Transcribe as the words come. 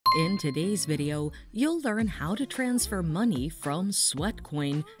In today's video, you'll learn how to transfer money from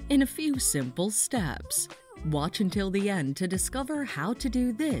Sweatcoin in a few simple steps. Watch until the end to discover how to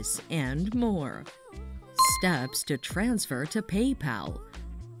do this and more. Steps to transfer to PayPal.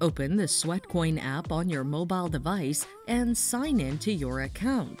 Open the Sweatcoin app on your mobile device and sign in to your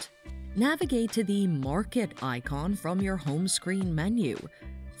account. Navigate to the Market icon from your home screen menu.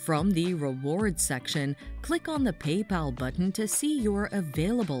 From the Rewards section, click on the PayPal button to see your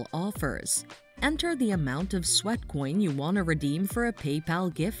available offers. Enter the amount of Sweatcoin you want to redeem for a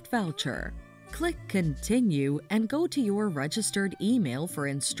PayPal gift voucher. Click Continue and go to your registered email for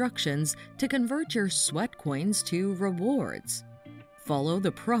instructions to convert your Sweatcoins to rewards. Follow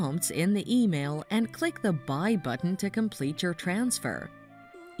the prompts in the email and click the Buy button to complete your transfer.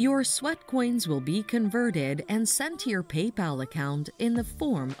 Your Sweatcoins will be converted and sent to your PayPal account in the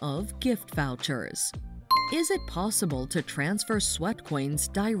form of gift vouchers. Is it possible to transfer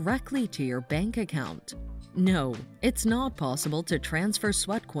Sweatcoins directly to your bank account? No, it's not possible to transfer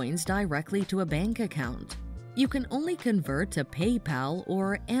Sweatcoins directly to a bank account. You can only convert to PayPal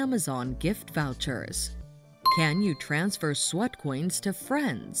or Amazon gift vouchers. Can you transfer Sweatcoins to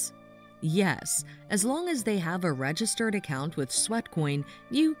friends? Yes, as long as they have a registered account with Sweatcoin,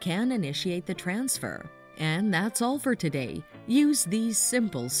 you can initiate the transfer. And that's all for today. Use these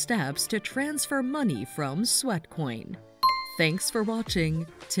simple steps to transfer money from Sweatcoin. Thanks for watching.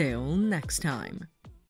 Till next time.